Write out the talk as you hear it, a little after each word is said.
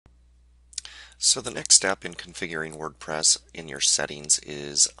So the next step in configuring WordPress in your settings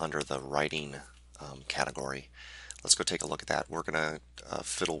is under the writing category. Let's go take a look at that. We're going to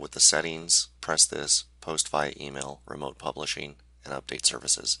fiddle with the settings, press this, post via email, remote publishing, and update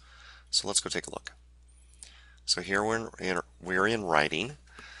services. So let's go take a look. So here we're in writing,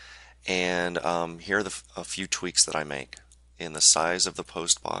 and here are a few tweaks that I make. In the size of the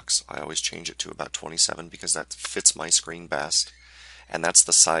post box, I always change it to about 27 because that fits my screen best. And that's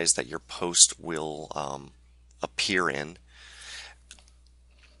the size that your post will appear in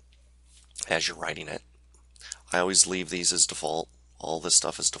as you're writing it. I always leave these as default. All this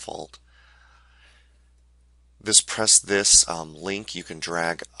stuff is default. Press this link you can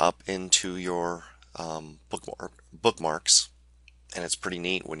drag up into your bookmarks, and it's pretty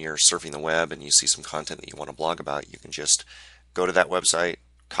neat when you're surfing the web and you see some content that you want to blog about. You can just go to that website,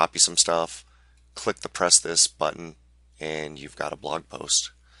 copy some stuff, click the press this button, and you've got a blog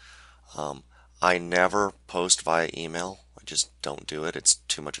post. I never post via email. I just don't do it. It's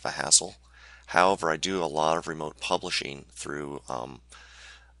too much of a hassle. However, I do a lot of remote publishing through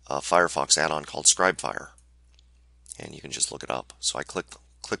a Firefox add-on called ScribeFire, and you can just look it up. So I click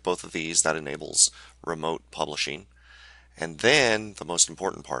both of these. That enables remote publishing. And then the most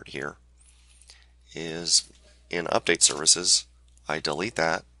important part here is in update services, I delete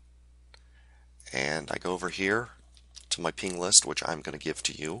that and I go over here to my ping list, which I'm going to give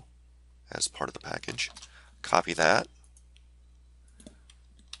to you as part of the package. Copy that,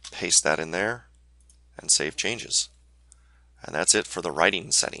 paste that in there, and save changes. And that's it for the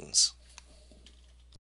writing settings.